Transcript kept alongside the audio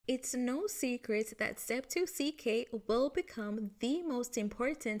It's no secret that Step 2 CK will become the most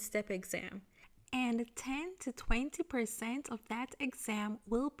important step exam, and 10 to 20% of that exam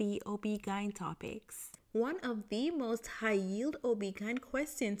will be OBGYN topics. One of the most high-yield OBGYN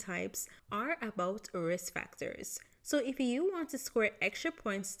question types are about risk factors. So if you want to score extra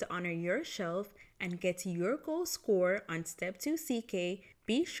points to honor your shelf and get your goal score on Step 2 CK,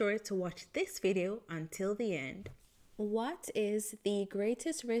 be sure to watch this video until the end. What is the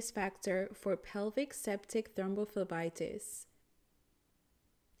greatest risk factor for pelvic septic thrombophlebitis?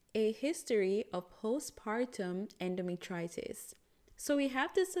 A history of postpartum endometritis. So we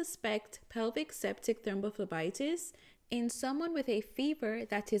have to suspect pelvic septic thrombophlebitis in someone with a fever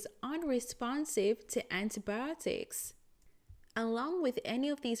that is unresponsive to antibiotics. Along with any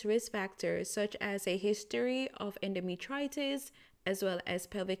of these risk factors, such as a history of endometritis, as well as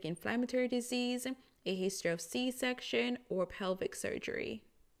pelvic inflammatory disease, a history of C-section, or pelvic surgery.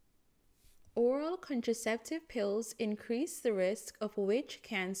 Oral contraceptive pills increase the risk of which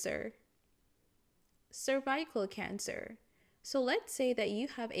cancer? Cervical cancer. So let's say that you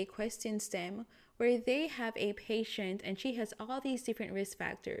have a question stem where they have a patient and she has all these different risk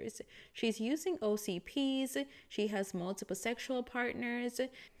factors. She's using OCPs, she has multiple sexual partners,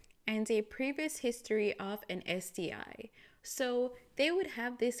 and a previous history of an STI. So they would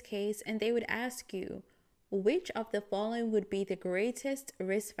have this case and they would ask you, which of the following would be the greatest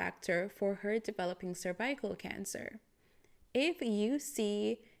risk factor for her developing cervical cancer? If you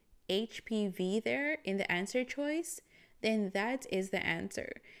see HPV there in the answer choice, then that is the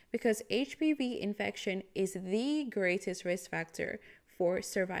answer, because HPV infection is the greatest risk factor for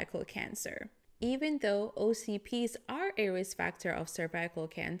cervical cancer. Even though OCPs are a risk factor of cervical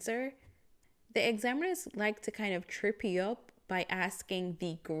cancer, the examiners like to kind of trip you up by asking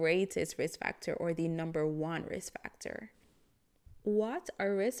the greatest risk factor or the number one risk factor. What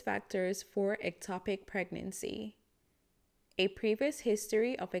are risk factors for ectopic pregnancy? A previous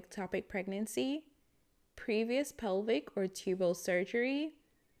history of ectopic pregnancy, previous pelvic or tubal surgery,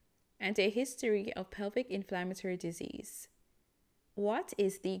 and a history of pelvic inflammatory disease. What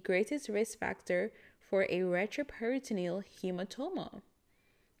is the greatest risk factor for a retroperitoneal hematoma?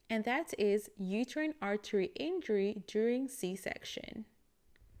 And that is uterine artery injury during C-section.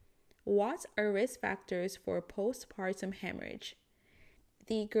 What are risk factors for postpartum hemorrhage?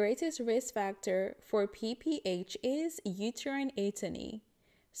 The greatest risk factor for PPH is uterine atony.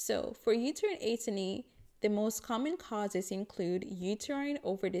 So for uterine atony, the most common causes include uterine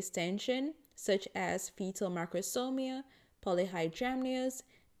overdistension, such as fetal macrosomia, polyhydramnios,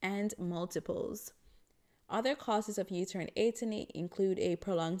 and multiples. Other causes of uterine atony include a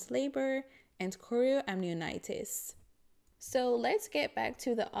prolonged labor and chorioamnionitis. So let's get back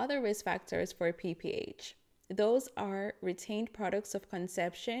to the other risk factors for PPH. Those are retained products of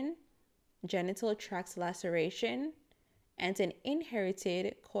conception, genital tract laceration, and an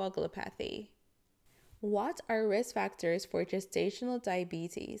inherited coagulopathy. What are risk factors for gestational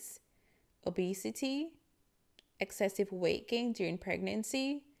diabetes? Obesity, excessive weight gain during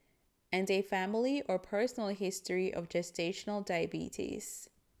pregnancy, and a family or personal history of gestational diabetes.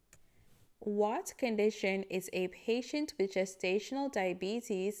 What condition is a patient with gestational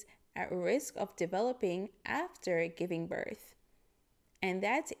diabetes at risk of developing after giving birth? And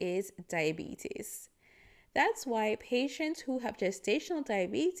that is diabetes. That's why patients who have gestational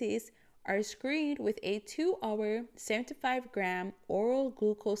diabetes are screened with a 2-hour 75-gram oral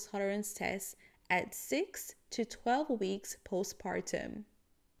glucose tolerance test at 6 to 12 weeks postpartum.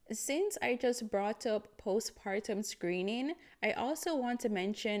 Since I just brought up postpartum screening, I also want to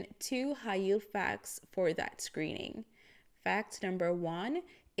mention 2 high-yield facts for that screening. Fact number 1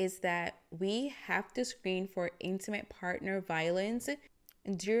 is that we have to screen for intimate partner violence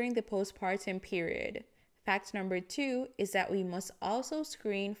during the postpartum period. Fact number 2 is that we must also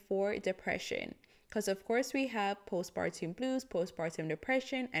screen for depression, because of course we have postpartum blues, postpartum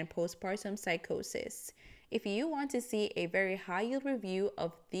depression, and postpartum psychosis. If you want to see a very high-yield review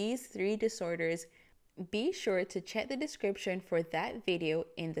of these 3 disorders, be sure to check the description for that video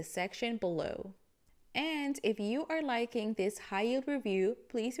in the section below. And if you are liking this high-yield review,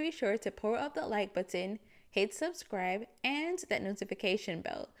 please be sure to power up the like button, hit subscribe, and that notification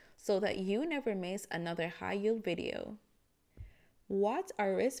bell so that you never miss another high-yield video. What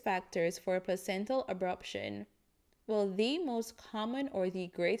are risk factors for placental abruption? Well, the most common or the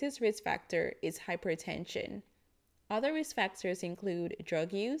greatest risk factor is hypertension. Other risk factors include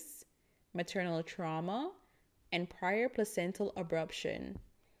drug use, maternal trauma, and prior placental abruption.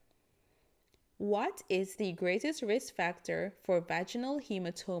 What is the greatest risk factor for vaginal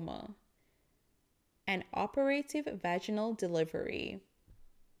hematoma? An operative vaginal delivery.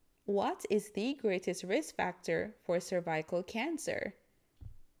 What is the greatest risk factor for cervical cancer?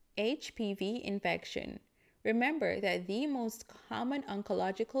 HPV infection. Remember that the most common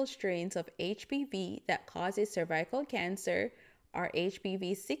oncological strains of HPV that causes cervical cancer are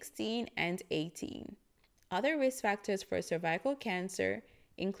HPV 16 and 18. Other risk factors for cervical cancer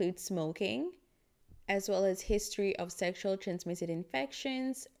include smoking, as well as history of sexual transmitted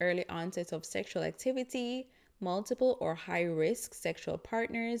infections, early onset of sexual activity, multiple or high-risk sexual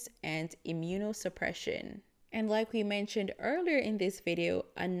partners, and immunosuppression. And like we mentioned earlier in this video,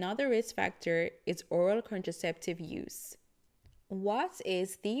 another risk factor is oral contraceptive use. What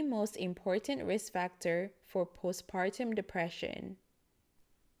is the most important risk factor for postpartum depression?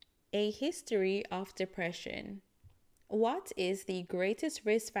 A history of depression. What is the greatest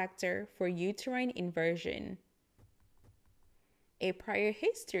risk factor for uterine inversion? A prior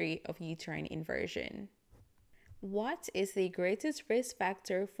history of uterine inversion. What is the greatest risk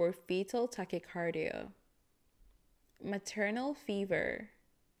factor for fetal tachycardia? Maternal fever.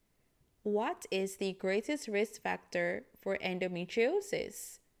 What is the greatest risk factor for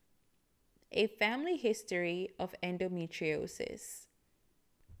endometriosis? A family history of endometriosis.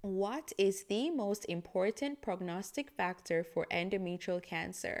 What is the most important prognostic factor for endometrial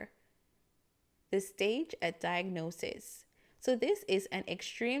cancer? The stage at diagnosis. So this is an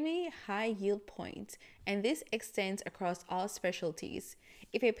extremely high yield point, and this extends across all specialties.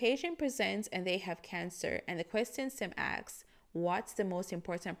 If a patient presents and they have cancer and the question stem asks, what's the most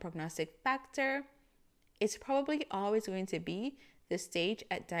important prognostic factor? It's probably always going to be the stage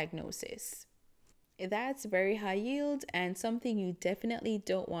at diagnosis. That's very high yield and something you definitely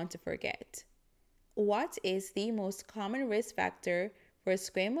don't want to forget. What is the most common risk factor for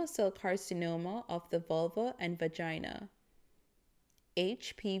squamous cell carcinoma of the vulva and vagina?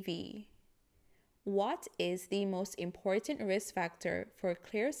 HPV. What is the most important risk factor for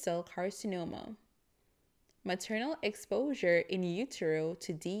clear cell carcinoma? Maternal exposure in utero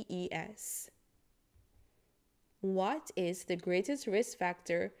to DES. What is the greatest risk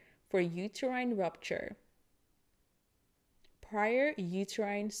factor for uterine rupture? Prior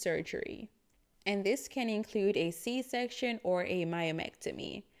uterine surgery. And this can include a C-section or a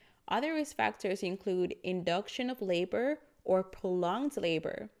myomectomy. Other risk factors include induction of labor or prolonged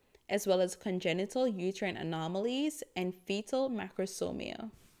labor, as well as congenital uterine anomalies and fetal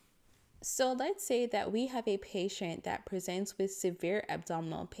macrosomia. So let's say that we have a patient that presents with severe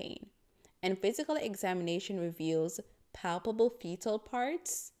abdominal pain, and physical examination reveals palpable fetal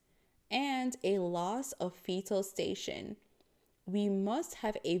parts and a loss of fetal station. We must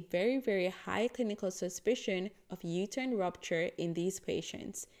have a very, very high clinical suspicion of uterine rupture in these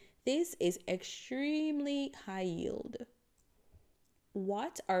patients. This is extremely high yield.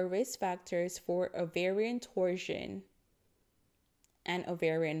 What are risk factors for ovarian torsion? An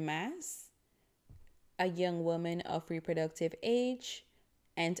ovarian mass, a young woman of reproductive age,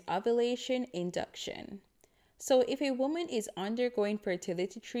 and ovulation induction. So if a woman is undergoing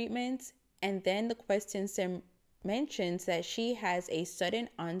fertility treatment and then the question mentions that she has a sudden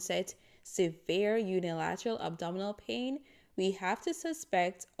onset severe unilateral abdominal pain, we have to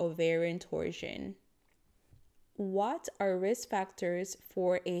suspect ovarian torsion. What are risk factors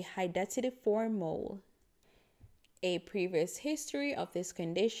for a hydatidiform mole? A previous history of this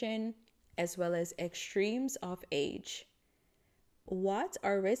condition, as well as extremes of age. What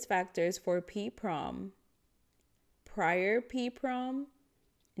are risk factors for PPROM? Prior PPROM,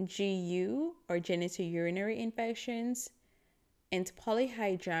 GU or genitourinary infections, and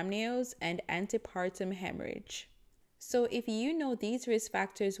polyhydramnios and antepartum hemorrhage. So if you know these risk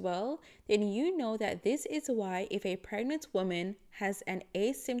factors well, then you know that this is why if a pregnant woman has an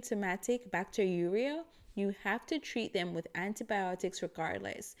asymptomatic bacteriuria, you have to treat them with antibiotics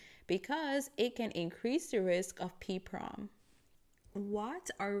regardless, because it can increase the risk of PPROM.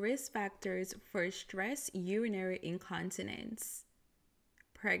 What are risk factors for stress urinary incontinence?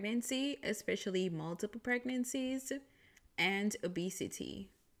 Pregnancy, especially multiple pregnancies, and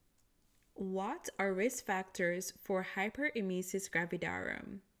obesity. What are risk factors for hyperemesis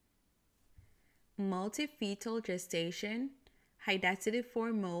gravidarum? Multifetal gestation,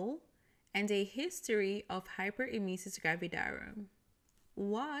 hydatidiform mole, and a history of hyperemesis gravidarum.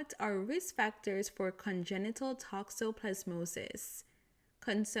 What are risk factors for congenital toxoplasmosis?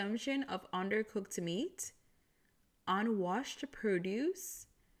 Consumption of undercooked meat, unwashed produce,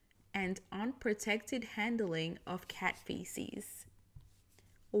 and unprotected handling of cat feces.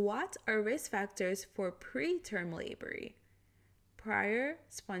 What are risk factors for preterm labor? Prior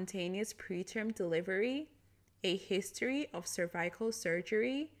spontaneous preterm delivery, a history of cervical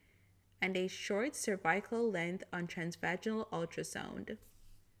surgery, and a short cervical length on transvaginal ultrasound.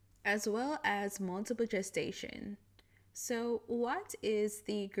 as well as multiple gestation. So, what is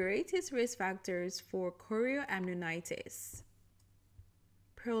the greatest risk factors for chorioamnionitis?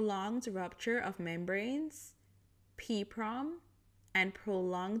 Prolonged rupture of membranes, PPROM, and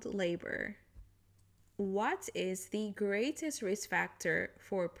prolonged labor. What is the greatest risk factor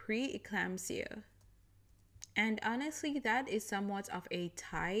for preeclampsia? And honestly, that is somewhat of a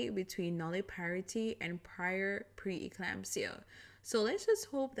tie between nulliparity and prior preeclampsia. So let's just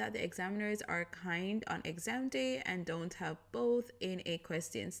hope that the examiners are kind on exam day and don't have both in a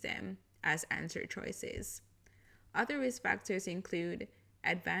question stem as answer choices. Other risk factors include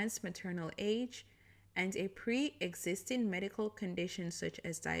advanced maternal age and a pre-existing medical condition such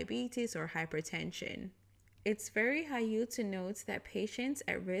as diabetes or hypertension. It's very high yield to note that patients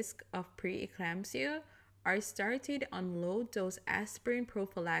at risk of preeclampsia are started on low-dose aspirin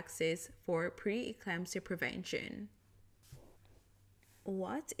prophylaxis for preeclampsia prevention.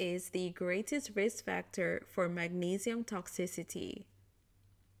 What is the greatest risk factor for magnesium toxicity?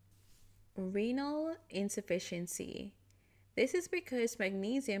 Renal insufficiency. This is because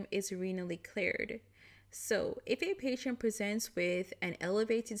magnesium is renally cleared. So, if a patient presents with an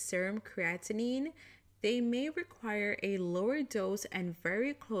elevated serum creatinine, they may require a lower dose and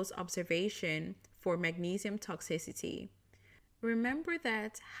very close observation for magnesium toxicity. Remember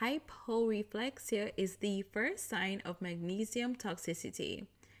that hyporeflexia is the first sign of magnesium toxicity.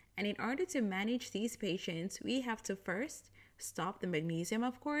 And in order to manage these patients, we have to first stop the magnesium,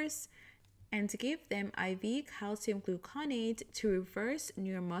 of course, and to give them IV calcium gluconate to reverse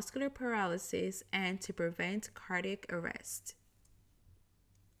neuromuscular paralysis and to prevent cardiac arrest.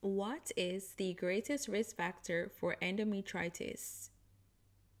 What is the greatest risk factor for endometritis?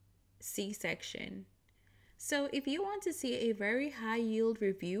 C-section. So if you want to see a very high yield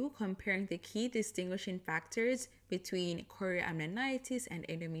review comparing the key distinguishing factors between chorioamnionitis and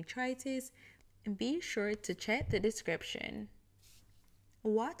endometritis, be sure to check the description.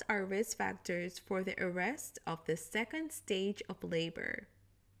 What are risk factors for the arrest of the second stage of labor?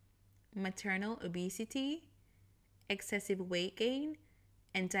 Maternal obesity, excessive weight gain,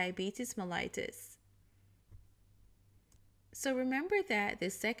 and diabetes mellitus. So remember that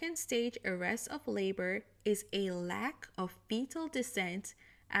the second stage arrest of labor is a lack of fetal descent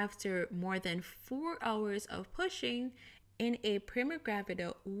after more than 4 hours of pushing in a prima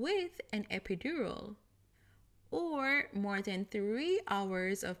gravida with an epidural, or more than 3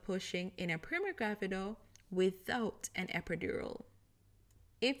 hours of pushing in a prima gravida without an epidural.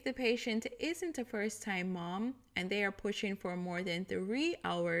 If the patient isn't a first-time mom and they are pushing for more than 3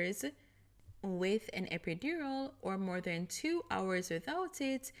 hours with an epidural or more than 2 hours without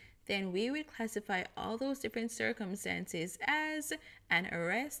it, then we would classify all those different circumstances as an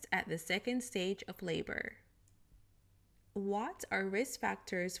arrest at the second stage of labor. What are risk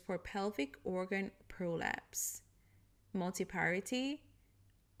factors for pelvic organ prolapse? Multiparity,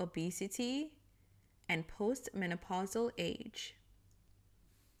 obesity, and postmenopausal age.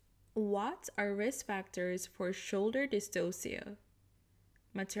 What are risk factors for shoulder dystocia?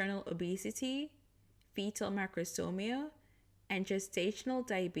 Maternal obesity, fetal macrosomia, and gestational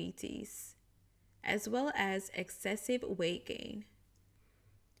diabetes, as well as excessive weight gain.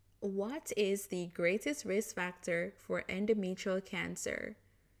 What is the greatest risk factor for endometrial cancer?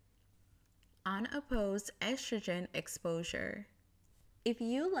 Unopposed estrogen exposure. If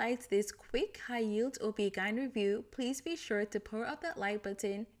you liked this quick high-yield OB-GYN review, please be sure to power up that like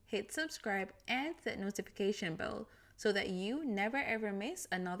button, hit subscribe, and that notification bell so that you never ever miss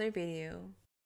another video.